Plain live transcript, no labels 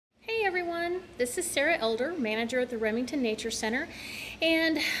everyone. This is Sarah Elder, manager at the Remington Nature Center.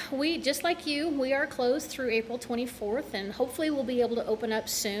 And we, just like you, we are closed through April 24th, and hopefully we'll be able to open up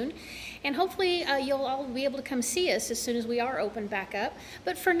soon. And hopefully you'll all be able to come see us as soon as we are open back up.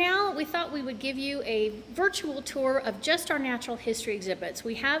 But for now, we thought we would give you a virtual tour of just our natural history exhibits.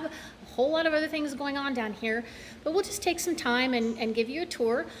 We have a whole lot of other things going on down here, but we'll just take some time and give you a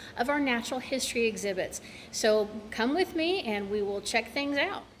tour of our natural history exhibits. So come with me and we will check things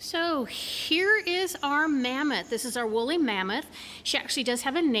out. So here is our mammoth. This is our woolly mammoth. She actually does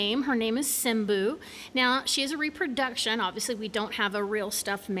have a name. Her name is Simbu. Now, she is a reproduction. Obviously, we don't have a real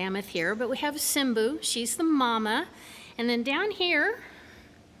stuffed mammoth here, but we have Simbu. She's the mama. And then down here,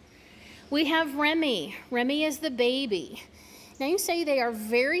 we have Remy. Remy is the baby. Now you say they are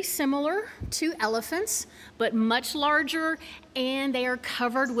very similar to elephants, but much larger, and they are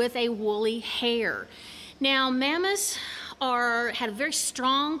covered with a woolly hair. Now mammoths had a very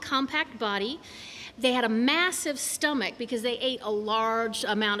strong, compact body. They had a massive stomach because they ate a large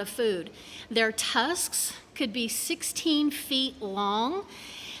amount of food. Their tusks could be 16 feet long.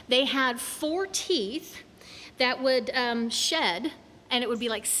 They had 4 teeth that would shed, and it would be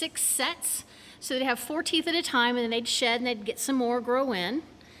like 6 sets. So they'd have 4 teeth at a time, and then they'd shed and they'd get some more grow in.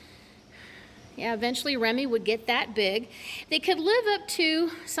 Yeah, eventually Remy would get that big. They could live up to,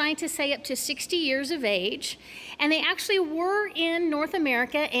 scientists say, up to 60 years of age. And they actually were in North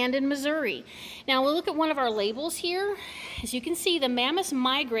America and in Missouri. Now we'll look at one of our labels here. As you can see, the mammoths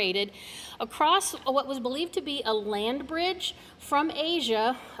migrated across what was believed to be a land bridge from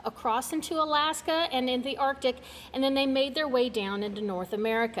Asia across into Alaska and in the Arctic, and then they made their way down into North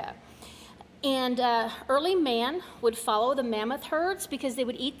America. And early man would follow the mammoth herds because they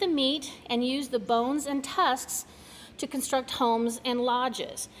would eat the meat and use the bones and tusks to construct homes and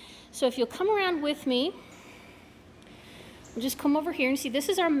lodges. So if you'll come around with me, we'll just come over here and see, this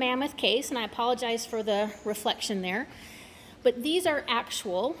is our mammoth case, and I apologize for the reflection there. But these are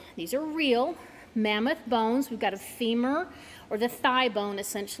these are real mammoth bones. We've got a femur, or the thigh bone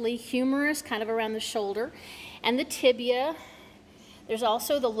essentially, humerus kind of around the shoulder, and the tibia. There's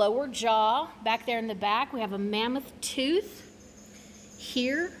also the lower jaw back there in the back. We have a mammoth tooth.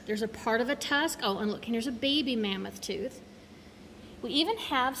 Here, there's a part of a tusk. Oh, and look, here's a baby mammoth tooth. We even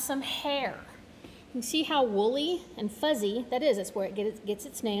have some hair. You can see how woolly and fuzzy that is. That's where it gets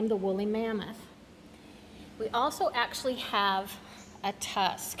its name, the woolly mammoth. We also actually have a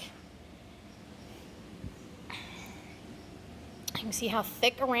tusk. You can see how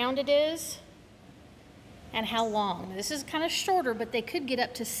thick around it is and how long. This is kind of shorter, but they could get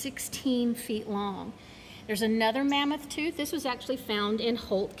up to 16 feet long. There's another mammoth tooth. This was actually found in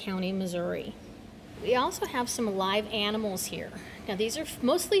Holt County, Missouri. We also have some live animals here. Now these are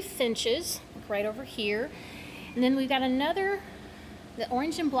mostly finches, look right over here. And then we've got another, the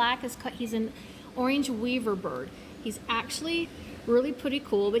orange and black, he's an orange weaver bird. He's actually really pretty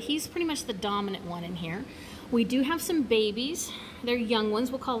cool, but he's pretty much the dominant one in here. We do have some babies. They're young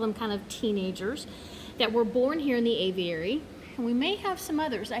ones, we'll call them kind of teenagers, that were born here in the aviary, and we may have some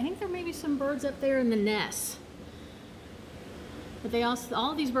others. I think there may be some birds up there in the nests. But they also,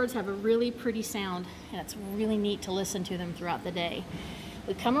 all of these birds have a really pretty sound, and it's really neat to listen to them throughout the day.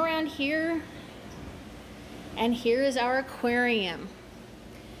 We come around here, and here is our aquarium.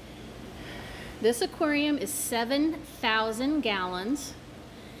 This aquarium is 7,000 gallons,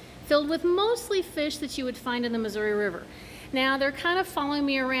 filled with mostly fish that you would find in the Missouri River. Now they're kind of following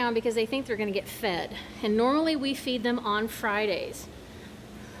me around because they think they're going to get fed. And normally we feed them on Fridays.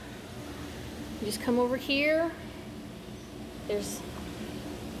 You just come over here. There's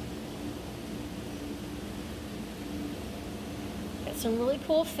got some really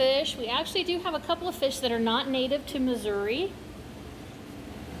cool fish. We actually do have a couple of fish that are not native to Missouri.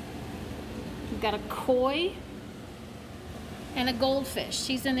 We've got a koi and a goldfish.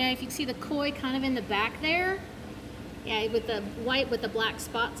 She's in there. If you can see the koi kind of in the back there. Yeah, with the white with the black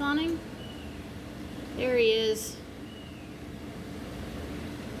spots on him. There he is.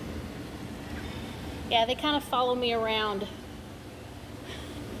 Yeah, they kind of follow me around.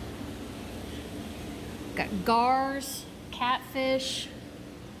 Got gars, catfish.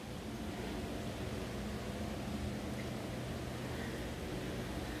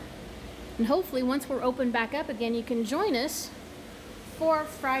 And hopefully once we're open back up again, you can join us for our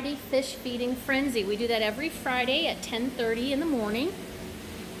Friday fish feeding frenzy. We do that every Friday at 10:30 in the morning.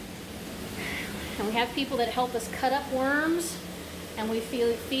 And we have people that help us cut up worms, and we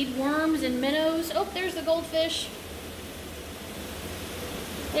feed worms and minnows. Oh, there's the goldfish.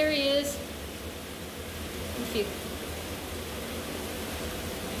 There he is.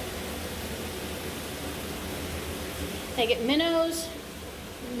 They get minnows,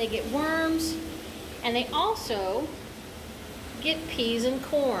 And they get worms, and they also get peas and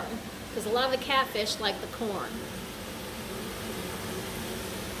corn, because a lot of the catfish like the corn.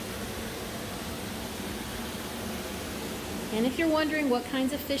 And if you're wondering what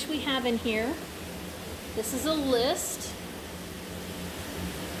kinds of fish we have in here, this is a list.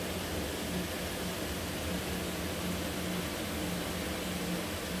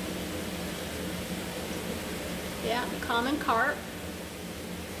 Yeah, common carp.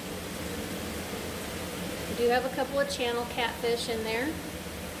 We do have a couple of channel catfish in there.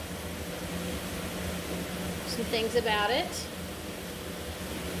 Some things about it.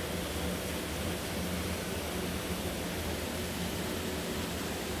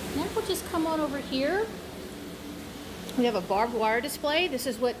 Now we'll just come on over here. We have a barbed wire display. This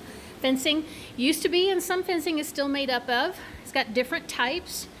is what fencing used to be, and some fencing is still made up of. It's got different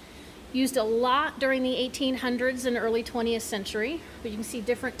types. Used a lot during the 1800s and early 20th century. But you can see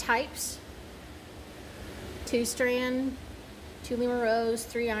different types. 2-strand, 2 lemur rows,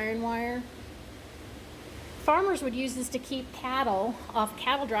 3 iron wire. Farmers would use this to keep cattle off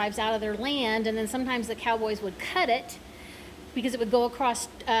cattle drives out of their land, and then sometimes the cowboys would cut it because it would go across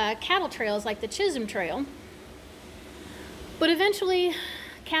cattle trails like the Chisholm Trail. But eventually,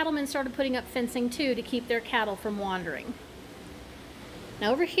 cattlemen started putting up fencing too to keep their cattle from wandering.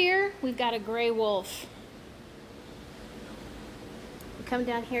 Now over here, we've got a gray wolf. We come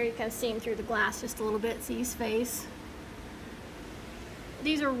down here, you kind of see him through the glass just a little bit, see his face.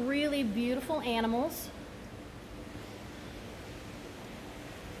 These are really beautiful animals.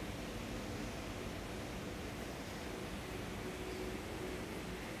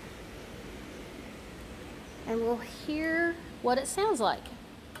 And we'll hear what it sounds like.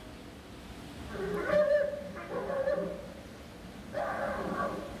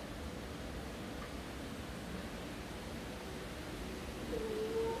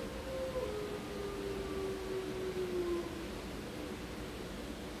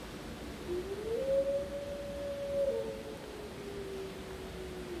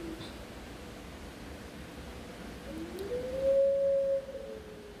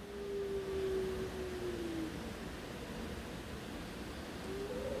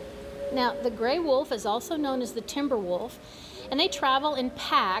 Now, the gray wolf is also known as the timber wolf, and they travel in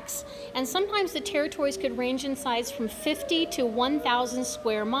packs, and sometimes the territories could range in size from 50 to 1,000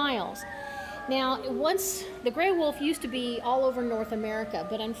 square miles. Now, once the gray wolf used to be all over North America,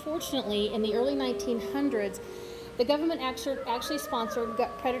 but unfortunately in the early 1900s, the government actually sponsored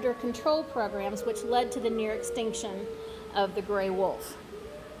predator control programs, which led to the near extinction of the gray wolf.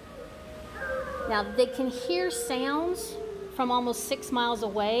 Now, they can hear sounds from almost 6 miles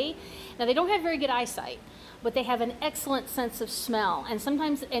away. Now, they don't have very good eyesight, but they have an excellent sense of smell. And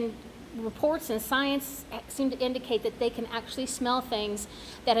sometimes in reports and science seem to indicate that they can actually smell things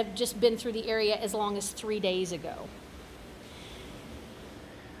that have just been through the area as long as 3 days ago.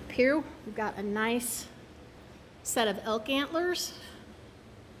 Up here, we've got a nice set of elk antlers.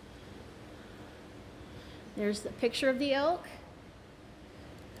 There's the picture of the elk.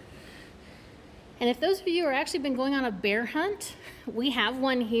 And if those of you are actually been going on a bear hunt, we have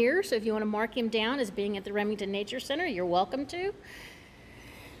one here. So if you want to mark him down as being at the Remington Nature Center, you're welcome to.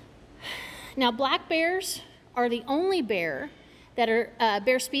 Now, black bears are the only bear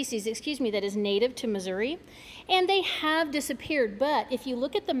species, that is native to Missouri, and they have disappeared. But if you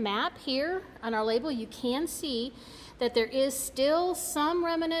look at the map here on our label, you can see that there is still some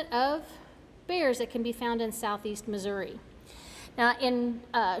remnant of bears that can be found in southeast Missouri. Now, in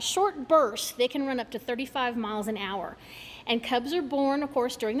short bursts, they can run up to 35 miles an hour. And cubs are born, of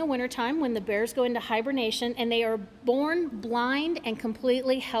course, during the wintertime when the bears go into hibernation, and they are born blind and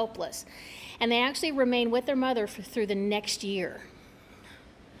completely helpless. And they actually remain with their mother through the next year.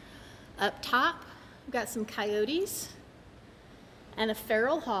 Up top, we've got some coyotes and a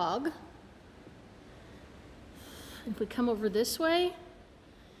feral hog. If we come over this way,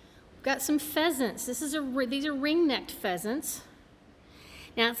 we've got some pheasants. These are ring-necked pheasants.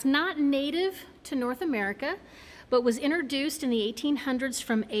 Now, it's not native to North America, but was introduced in the 1800s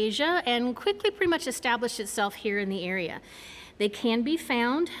from Asia and quickly pretty much established itself here in the area. They can be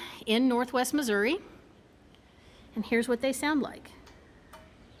found in northwest Missouri, and here's what they sound like.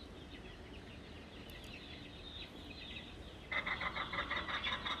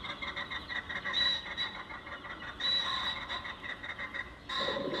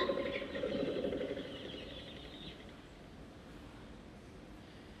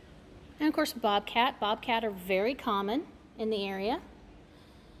 And of course, bobcat. Bobcat are very common in the area.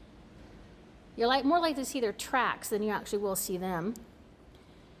 You're more likely to see their tracks than you actually will see them.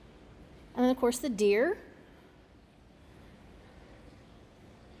 And then, of course, the deer.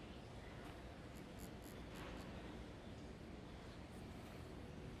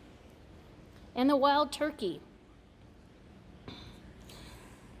 and the wild turkey.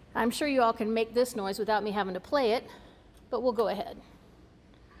 I'm sure you all can make this noise without me having to play it, but we'll go ahead.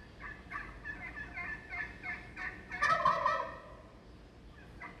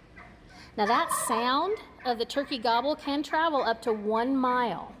 Now that sound of the turkey gobble can travel up to 1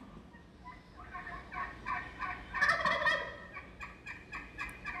 mile.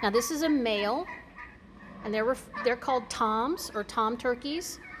 Now this is a male, and they're called toms or tom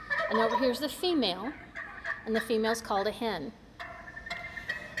turkeys. And over here's the female, and the female's called a hen.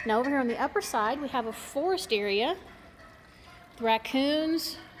 Now over here on the upper side, we have a forest area with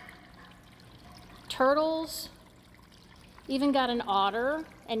raccoons, turtles, even got an otter.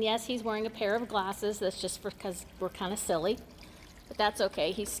 And yes, he's wearing a pair of glasses. That's just because we're kind of silly, but that's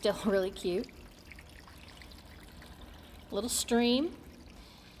okay. He's still really cute. Little stream.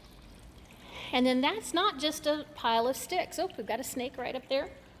 And then that's not just a pile of sticks. Oh, we've got a snake right up there.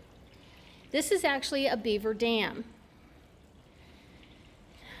 This is actually a beaver dam.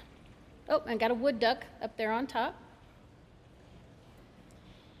 Oh, I got a wood duck up there on top.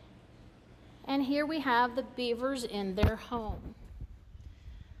 And here we have the beavers in their home.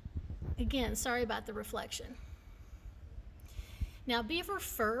 Again, sorry about the reflection. Now, beaver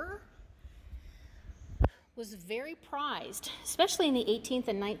fur was very prized, especially in the 18th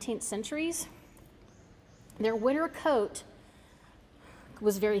and 19th centuries. Their winter coat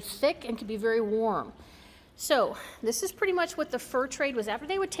was very thick and could be very warm. So this is pretty much what the fur trade was after.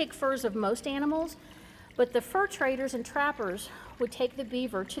 They would take furs of most animals, but the fur traders and trappers would take the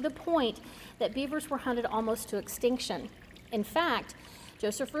beaver to the point that beavers were hunted almost to extinction. In fact,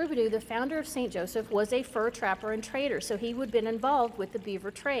 Joseph Roubidoux, the founder of St. Joseph, was a fur trapper and trader, so he would have been involved with the beaver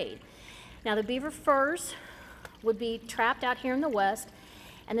trade. Now the beaver furs would be trapped out here in the west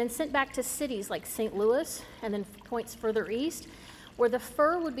and then sent back to cities like St. Louis and then points further east, where the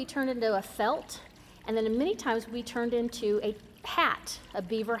fur would be turned into a felt, and then many times we turned into a hat, a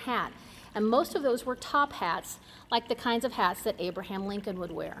beaver hat. And most of those were top hats, like the kinds of hats that Abraham Lincoln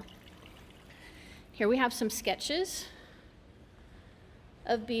would wear. Here we have some sketches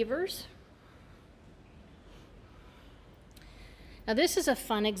of beavers. Now this is a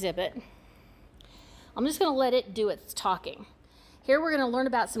fun exhibit. I'm just going to let it do its talking. Here we're going to learn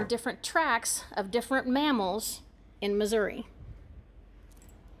about some different tracks of different mammals in Missouri.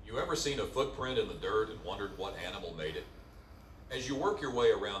 You ever seen a footprint in the dirt and wondered what animal made it? As you work your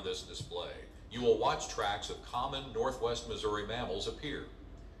way around this display, you will watch tracks of common Northwest Missouri mammals appear.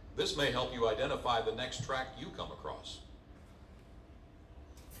 This may help you identify the next track you come across.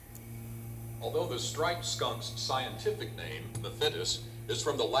 Although the striped skunk's scientific name, Mephitis, is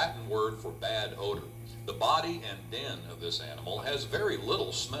from the Latin word for bad odor, the body and den of this animal has very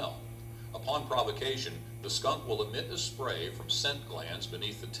little smell. Upon provocation, the skunk will emit a spray from scent glands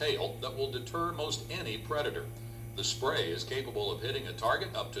beneath the tail that will deter most any predator. The spray is capable of hitting a target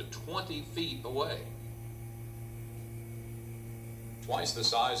up to 20 feet away. Twice the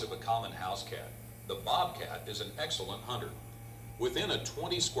size of a common house cat, the bobcat is an excellent hunter. Within a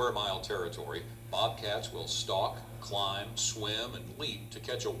 20 square mile territory, bobcats will stalk, climb, swim, and leap to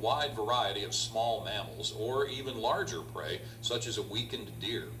catch a wide variety of small mammals or even larger prey, such as a weakened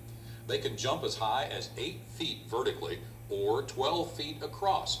deer. They can jump as high as 8 feet vertically or 12 feet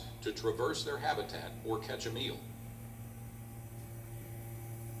across to traverse their habitat or catch a meal.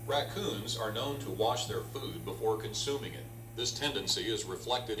 Raccoons are known to wash their food before consuming it. This tendency is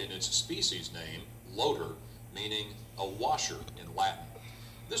reflected in its species name, lotor, meaning a washer in Latin.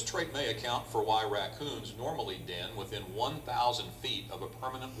 This trait may account for why raccoons normally den within 1,000 feet of a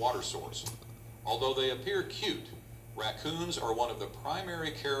permanent water source. Although they appear cute, raccoons are one of the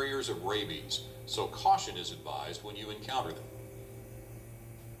primary carriers of rabies, so caution is advised when you encounter them.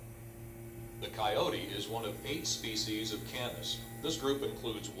 The coyote is one of 8 species of Canis. This group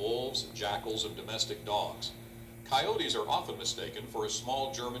includes wolves, jackals, and domestic dogs. Coyotes are often mistaken for a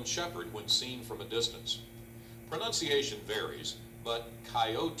small German shepherd when seen from a distance. Pronunciation varies, but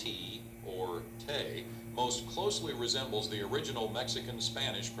coyote, or te, most closely resembles the original Mexican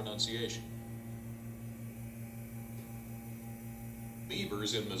Spanish pronunciation.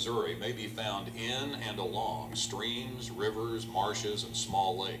 Beavers in Missouri may be found in and along streams, rivers, marshes, and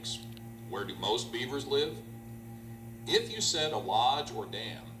small lakes. Where do most beavers live? If you said a lodge or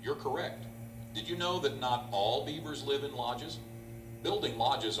dam, you're correct. Did you know that not all beavers live in lodges? Building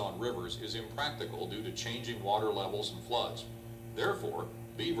lodges on rivers is impractical due to changing water levels and floods. Therefore,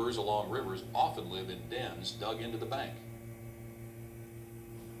 beavers along rivers often live in dens dug into the bank.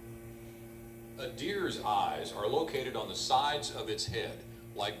 A deer's eyes are located on the sides of its head,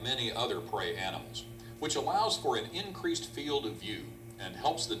 like many other prey animals, which allows for an increased field of view and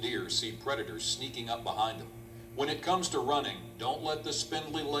helps the deer see predators sneaking up behind them. When it comes to running, don't let the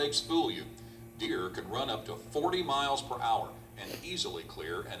spindly legs fool you. Deer can run up to 40 miles per hour and easily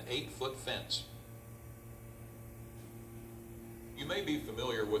clear an 8-foot fence. You may be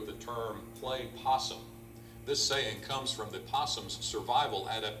familiar with the term play possum. This saying comes from the possum's survival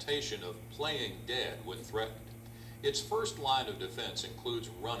adaptation of playing dead when threatened. Its first line of defense includes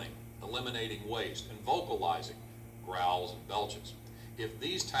running, eliminating waste, and vocalizing growls and belches. If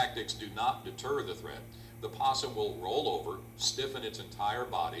these tactics do not deter the threat, the possum will roll over, stiffen its entire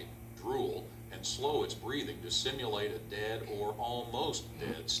body, drool, and slow its breathing to simulate a dead or almost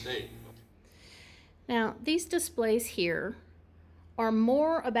dead state. Now, these displays here are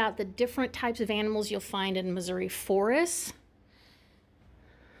more about the different types of animals you'll find in Missouri forests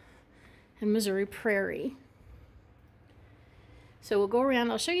and Missouri prairie. So we'll go around,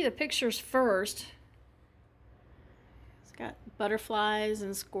 I'll show you the pictures first. It's got butterflies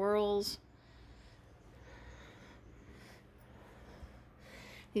and squirrels.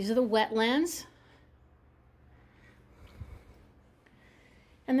 These are the wetlands.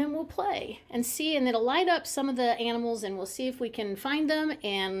 And then we'll play and see, and it'll light up some of the animals, and we'll see if we can find them,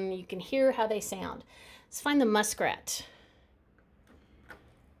 and you can hear how they sound. Let's find the muskrat.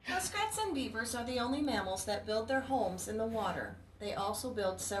 Muskrats and beavers are the only mammals that build their homes in the water. They also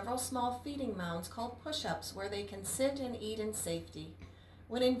build several small feeding mounds called push-ups where they can sit and eat in safety.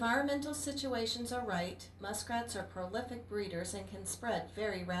 When environmental situations are right, muskrats are prolific breeders and can spread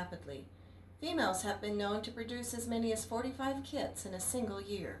very rapidly. Females have been known to produce as many as 45 kits in a single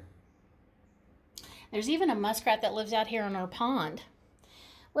year. There's even a muskrat that lives out here in our pond.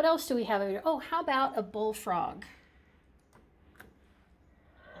 What else do we have over here? Oh, how about a bullfrog?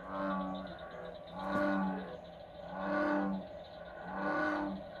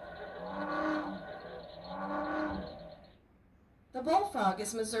 The bullfrog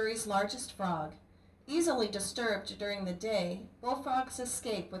is Missouri's largest frog. Easily disturbed during the day, bullfrogs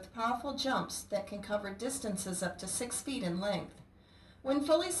escape with powerful jumps that can cover distances up to 6 feet in length. When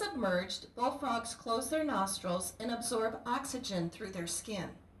fully submerged, bullfrogs close their nostrils and absorb oxygen through their skin.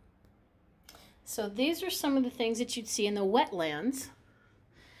 So these are some of the things that you'd see in the wetlands,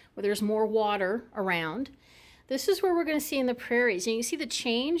 where there's more water around. This is where we're going to see in the prairies. And you can see the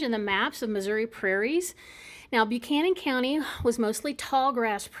change in the maps of Missouri prairies. Now, Buchanan County was mostly tall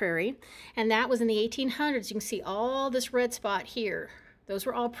grass prairie, and that was in the 1800s. You can see all this red spot here. Those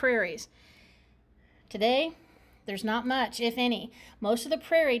were all prairies. Today, there's not much, if any. Most of the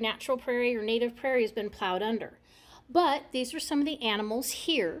prairie, natural prairie or native prairie, has been plowed under. But these are some of the animals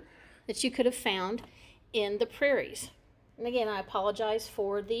here that you could have found in the prairies. And again, I apologize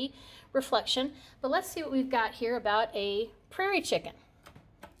for the reflection, but let's see what we've got here about a prairie chicken.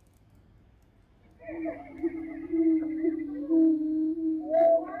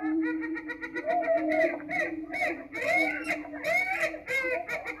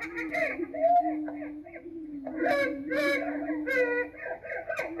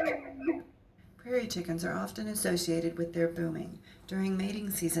 Prairie chickens are often associated with their booming. During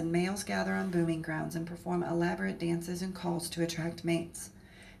mating season, males gather on booming grounds and perform elaborate dances and calls to attract mates.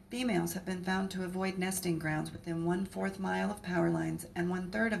 Females have been found to avoid nesting grounds within 1/4 mile of power lines and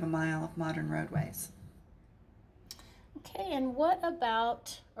 1/3 of a mile of modern roadways. Okay, and what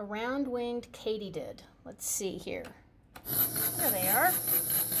about a round-winged katydid? Let's see here. There they are.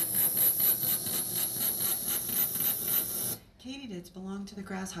 Katydids belong to the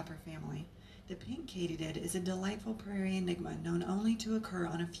grasshopper family. The pink katydid is a delightful prairie enigma known only to occur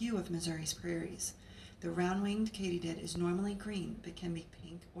on a few of Missouri's prairies. The round-winged katydid is normally green, but can be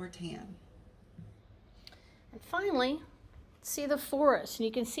pink or tan. And finally, see the forest. And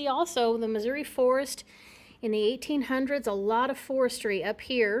you can see also the Missouri forest in the 1800s, a lot of forestry up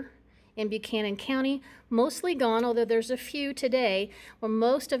here in Buchanan County, mostly gone, although there's a few today, where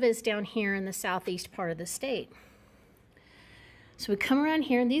most of it is down here in the southeast part of the state. So we come around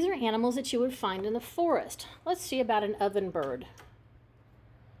here, and these are animals that you would find in the forest. Let's see about an ovenbird.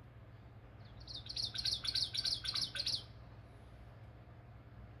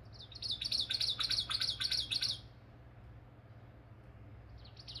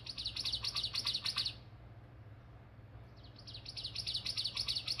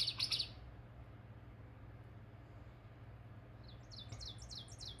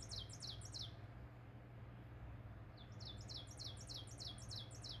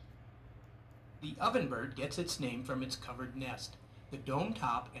 The ovenbird gets its name from its covered nest. The dome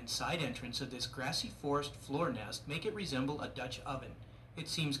top and side entrance of this grassy forest floor nest make it resemble a Dutch oven. It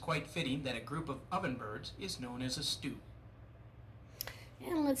seems quite fitting that a group of ovenbirds is known as a stew.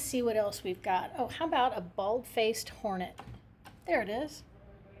 And let's see what else we've got. Oh, how about a bald-faced hornet? There it is.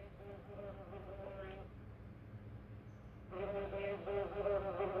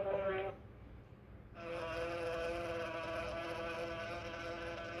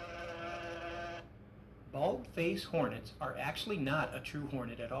 Bald-faced hornets are actually not a true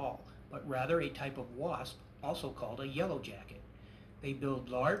hornet at all, but rather a type of wasp, also called a yellow jacket. They build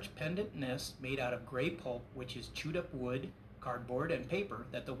large pendant nests made out of gray pulp, which is chewed up wood, cardboard, and paper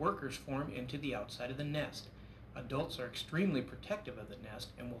that the workers form into the outside of the nest. Adults are extremely protective of the nest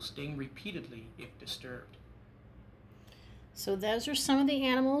and will sting repeatedly if disturbed. So those are some of the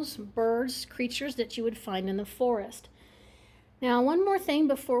animals, birds, creatures that you would find in the forest. Now, one more thing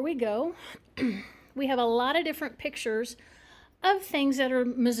before we go. We have a lot of different pictures of things that are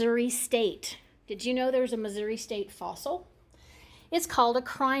Missouri State. Did you know there's a Missouri State fossil? It's called a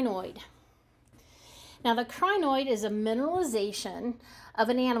crinoid. Now, the crinoid is a mineralization of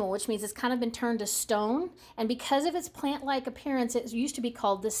an animal, which means it's kind of been turned to stone. And because of its plant-like appearance, it used to be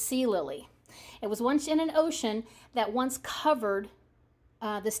called the sea lily. It was once in an ocean that once covered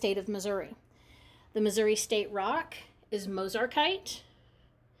the state of Missouri. The Missouri State rock is mosarkite.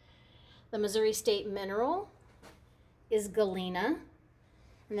 The Missouri State mineral is galena.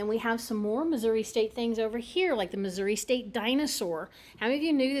 And then we have some more Missouri State things over here, like the Missouri State dinosaur. How many of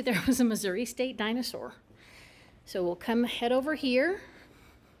you knew that there was a Missouri State dinosaur? So we'll head over here.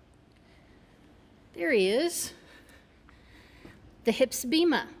 There he is. The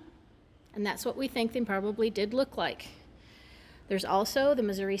Hypsbema. And that's what we think they probably did look like. There's also the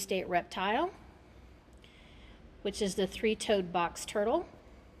Missouri State reptile, which is the three-toed box turtle.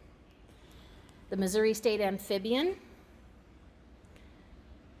 The Missouri State amphibian.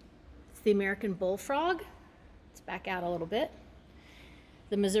 It's the American bullfrog. Let's back out a little bit.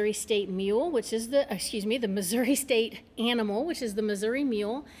 The Missouri State mule, which is the Missouri State animal, which is the Missouri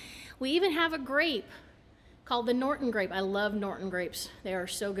mule. We even have a grape called the Norton grape. I love Norton grapes. They are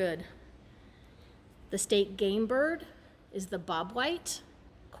so good. The state game bird is the bobwhite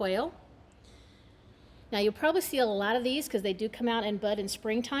quail. Now, you'll probably see a lot of these because they do come out in bud in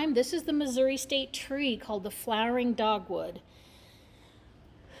springtime. This is the Missouri State tree called the flowering dogwood.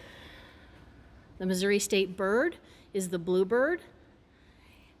 The Missouri State bird is the bluebird.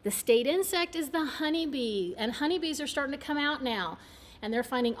 The state insect is the honeybee, and honeybees are starting to come out now. And they're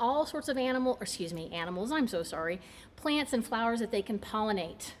finding all sorts of plants and flowers that they can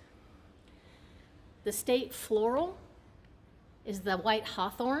pollinate. The state floral is the white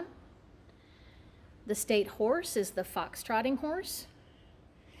hawthorn. The state horse is the fox-trotting horse.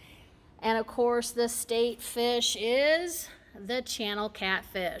 And of course, the state fish is the channel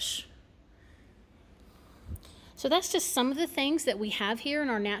catfish. So that's just some of the things that we have here in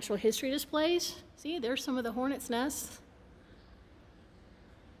our natural history displays. See, there's some of the hornets' nests.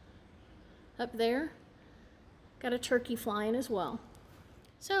 Up there, got a turkey flying as well.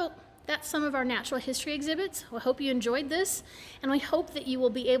 So that's some of our natural history exhibits. I hope you enjoyed this, and we hope that you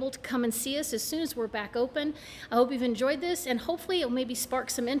will be able to come and see us as soon as we're back open. I hope you've enjoyed this, and hopefully it will maybe spark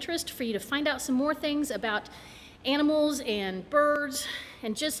some interest for you to find out some more things about animals and birds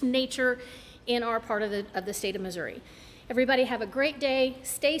and just nature in our part of the state of Missouri. Everybody have a great day,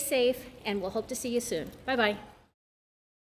 stay safe, and we'll hope to see you soon. Bye-bye.